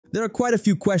There are quite a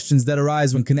few questions that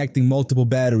arise when connecting multiple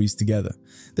batteries together.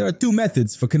 There are two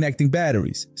methods for connecting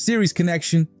batteries: series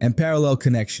connection and parallel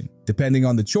connection. Depending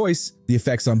on the choice, the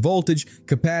effects on voltage,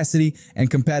 capacity, and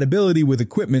compatibility with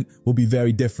equipment will be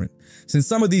very different. Since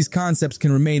some of these concepts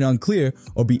can remain unclear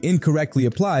or be incorrectly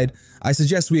applied, I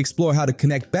suggest we explore how to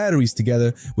connect batteries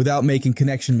together without making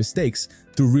connection mistakes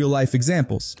through real-life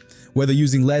examples, whether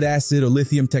using lead-acid or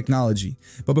lithium technology.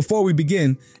 But before we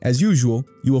begin, as usual,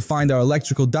 you will find our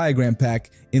electrical diagram pack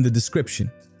in the description.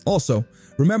 Also,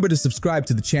 remember to subscribe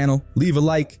to the channel, leave a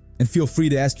like, and feel free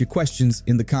to ask your questions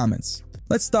in the comments.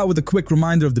 Let's start with a quick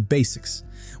reminder of the basics.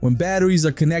 When batteries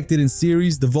are connected in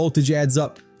series, the voltage adds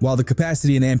up, while the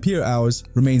capacity in ampere hours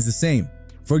remains the same.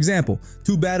 For example,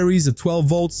 two batteries of 12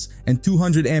 volts and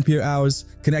 200 ampere hours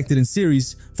connected in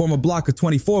series form a block of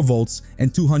 24 volts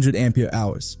and 200 ampere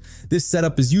hours. This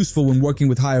setup is useful when working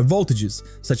with higher voltages,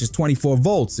 such as 24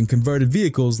 volts in converted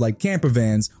vehicles like camper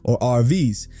vans or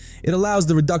RVs. It allows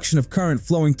the reduction of current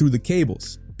flowing through the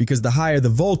cables, because the higher the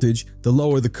voltage, the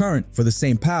lower the current for the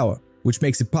same power, which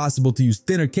makes it possible to use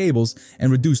thinner cables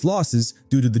and reduce losses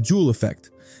due to the Joule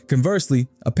effect. Conversely,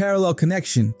 a parallel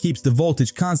connection keeps the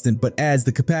voltage constant but adds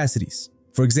the capacities.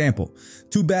 For example,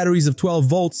 two batteries of 12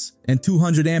 volts and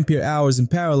 200 ampere hours in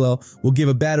parallel will give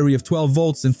a battery of 12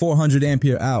 volts and 400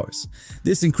 ampere hours.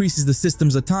 This increases the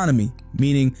system's autonomy,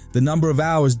 meaning the number of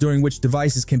hours during which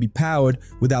devices can be powered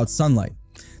without sunlight.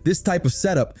 This type of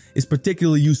setup is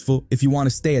particularly useful if you want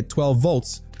to stay at 12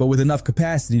 volts, but with enough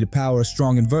capacity to power a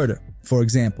strong inverter, for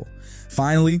example.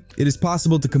 Finally, it is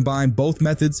possible to combine both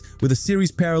methods with a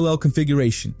series parallel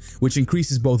configuration, which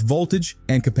increases both voltage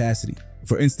and capacity.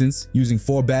 For instance, using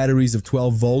 4 batteries of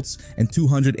 12 volts and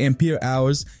 200 ampere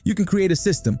hours, you can create a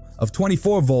system of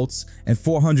 24 volts and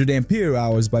 400 ampere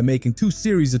hours by making 2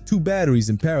 series of 2 batteries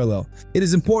in parallel. It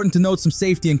is important to note some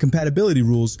safety and compatibility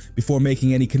rules before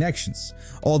making any connections.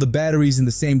 All the batteries in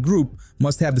the same group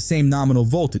must have the same nominal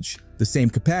voltage, the same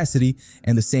capacity,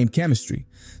 and the same chemistry,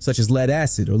 such as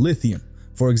lead-acid or lithium.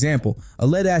 For example, a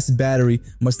lead-acid battery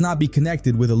must not be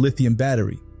connected with a lithium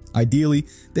battery. Ideally,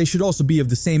 they should also be of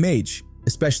the same age,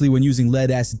 especially when using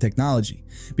lead-acid technology.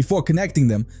 Before connecting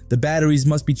them, the batteries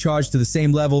must be charged to the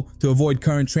same level to avoid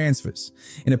current transfers.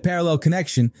 In a parallel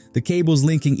connection, the cables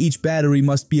linking each battery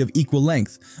must be of equal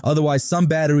length, otherwise some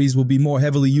batteries will be more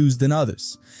heavily used than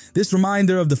others. This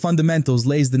reminder of the fundamentals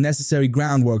lays the necessary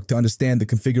groundwork to understand the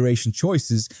configuration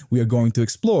choices we are going to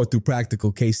explore through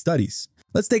practical case studies.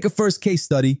 Let's take a first case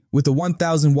study with a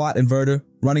 1000 watt inverter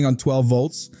running on 12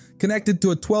 volts, connected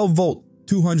to a 12 volt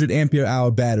 200 ampere hour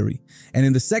battery, and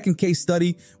in the second case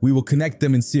study, we will connect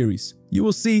them in series. You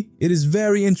will see it is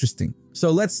very interesting.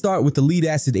 So let's start with the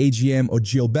lead-acid AGM or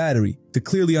GIL battery to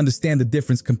clearly understand the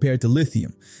difference compared to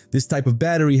lithium. This type of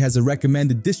battery has a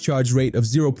recommended discharge rate of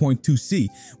 0.2 C,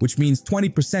 which means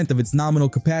 20% of its nominal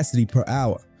capacity per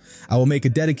hour. I will make a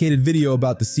dedicated video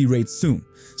about the C rate soon.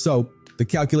 So the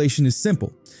calculation is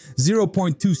simple.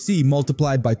 0.2 C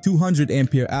multiplied by 200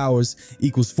 ampere hours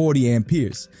equals 40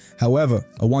 amperes. However,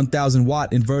 a 1000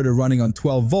 watt inverter running on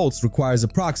 12 volts requires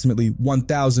approximately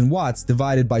 1000 watts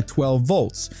divided by 12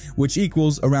 volts, which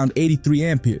equals around 83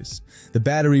 amperes. The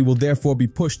battery will therefore be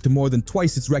pushed to more than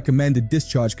twice its recommended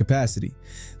discharge capacity.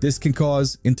 This can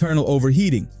cause internal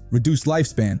overheating, reduced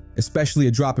lifespan, especially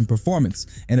a drop in performance,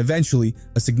 and eventually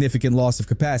a significant loss of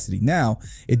capacity. Now,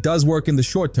 it does work in the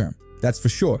short term, that's for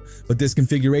sure, but this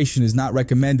configuration is not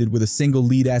recommended with a single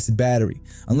lead-acid battery,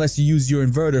 unless you use your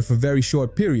inverter for very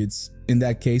short periods. In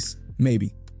that case,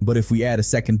 maybe. But if we add a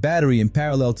second battery in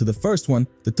parallel to the first one,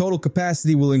 the total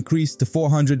capacity will increase to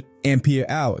 400 ampere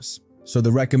hours. So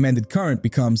the recommended current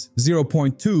becomes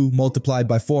 0.2 multiplied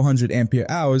by 400 ampere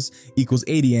hours equals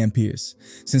 80 amperes.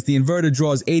 Since the inverter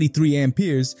draws 83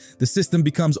 amperes, the system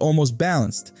becomes almost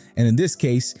balanced, and in this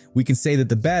case, we can say that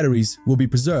the batteries will be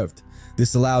preserved.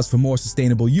 This allows for more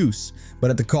sustainable use, but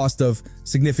at the cost of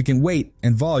significant weight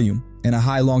and volume and a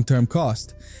high long-term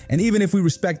cost. And even if we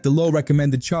respect the low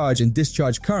recommended charge and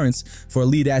discharge currents for a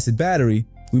lead-acid battery,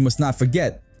 we must not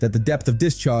forget that the depth of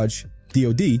discharge,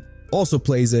 DOD, also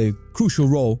plays a crucial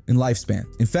role in lifespan.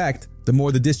 In fact, the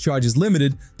more the discharge is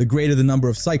limited, the greater the number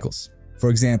of cycles. For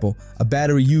example, a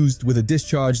battery used with a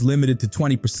discharge limited to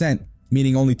 20%,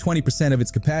 meaning only 20% of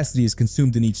its capacity is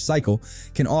consumed in each cycle,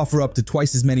 can offer up to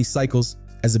twice as many cycles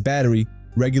as a battery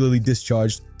regularly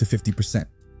discharged to 50%.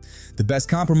 The best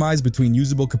compromise between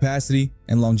usable capacity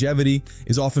and longevity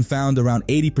is often found around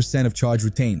 80% of charge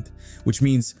retained, which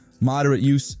means moderate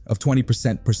use of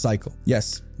 20% per cycle.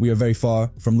 Yes, we are very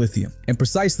far from lithium. And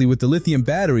precisely with the lithium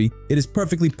battery, it is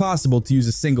perfectly possible to use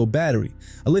a single battery.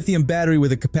 A lithium battery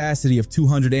with a capacity of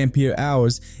 200 ampere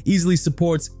hours easily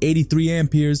supports 83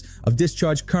 amperes of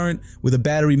discharge current with a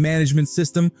battery management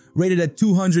system rated at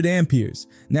 200 amperes.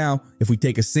 Now, if we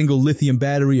take a single lithium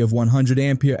battery of 100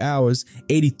 ampere hours,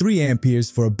 83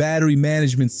 amperes for a battery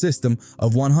management system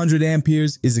of 100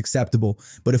 amperes is acceptable.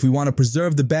 But if we want to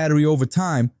preserve the battery over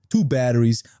time, 2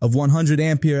 batteries of 100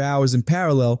 ampere hours in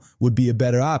parallel would be a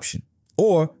better option.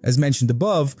 Or, as mentioned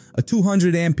above, a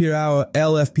 200 ampere hour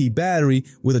LFP battery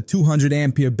with a 200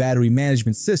 ampere battery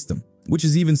management system, which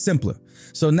is even simpler.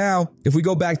 So now, if we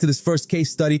go back to this first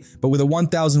case study, but with a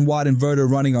 1000 watt inverter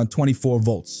running on 24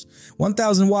 volts.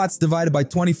 1000 watts divided by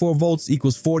 24 volts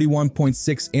equals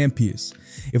 41.6 amperes.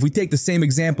 If we take the same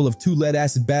example of 2 lead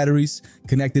acid batteries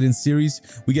connected in series,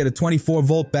 we get a 24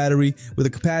 volt battery with a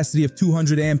capacity of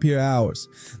 200 ampere hours.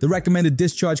 The recommended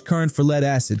discharge current for lead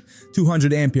acid,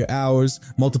 200 ampere hours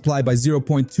multiplied by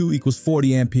 0.2 equals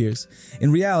 40 amperes.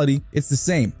 In reality, it's the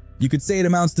same. You could say it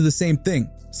amounts to the same thing,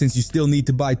 since you still need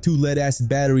to buy 2 lead acid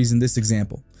batteries in this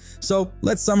example. So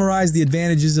let's summarize the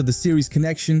advantages of the series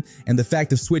connection and the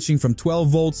fact of switching from 12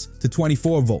 volts to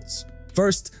 24 volts.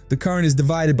 First, the current is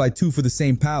divided by 2 for the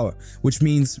same power, which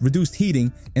means reduced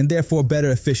heating and therefore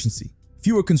better efficiency.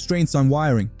 Fewer constraints on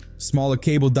wiring, smaller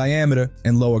cable diameter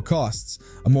and lower costs,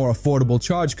 a more affordable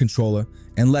charge controller,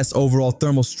 and less overall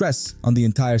thermal stress on the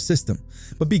entire system.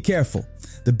 But be careful,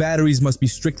 the batteries must be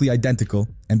strictly identical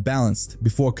and balanced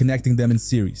before connecting them in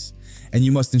series. And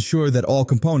you must ensure that all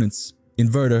components,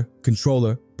 inverter,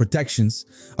 controller, protections,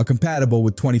 are compatible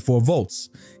with 24 volts.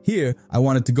 Here, I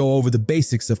wanted to go over the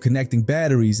basics of connecting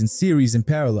batteries in series and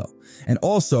parallel, and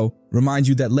also remind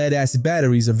you that lead acid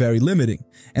batteries are very limiting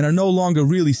and are no longer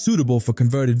really suitable for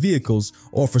converted vehicles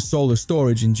or for solar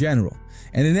storage in general.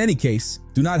 And in any case,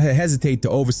 do not hesitate to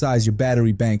oversize your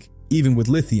battery bank, even with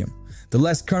lithium. The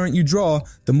less current you draw,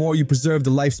 the more you preserve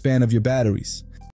the lifespan of your batteries.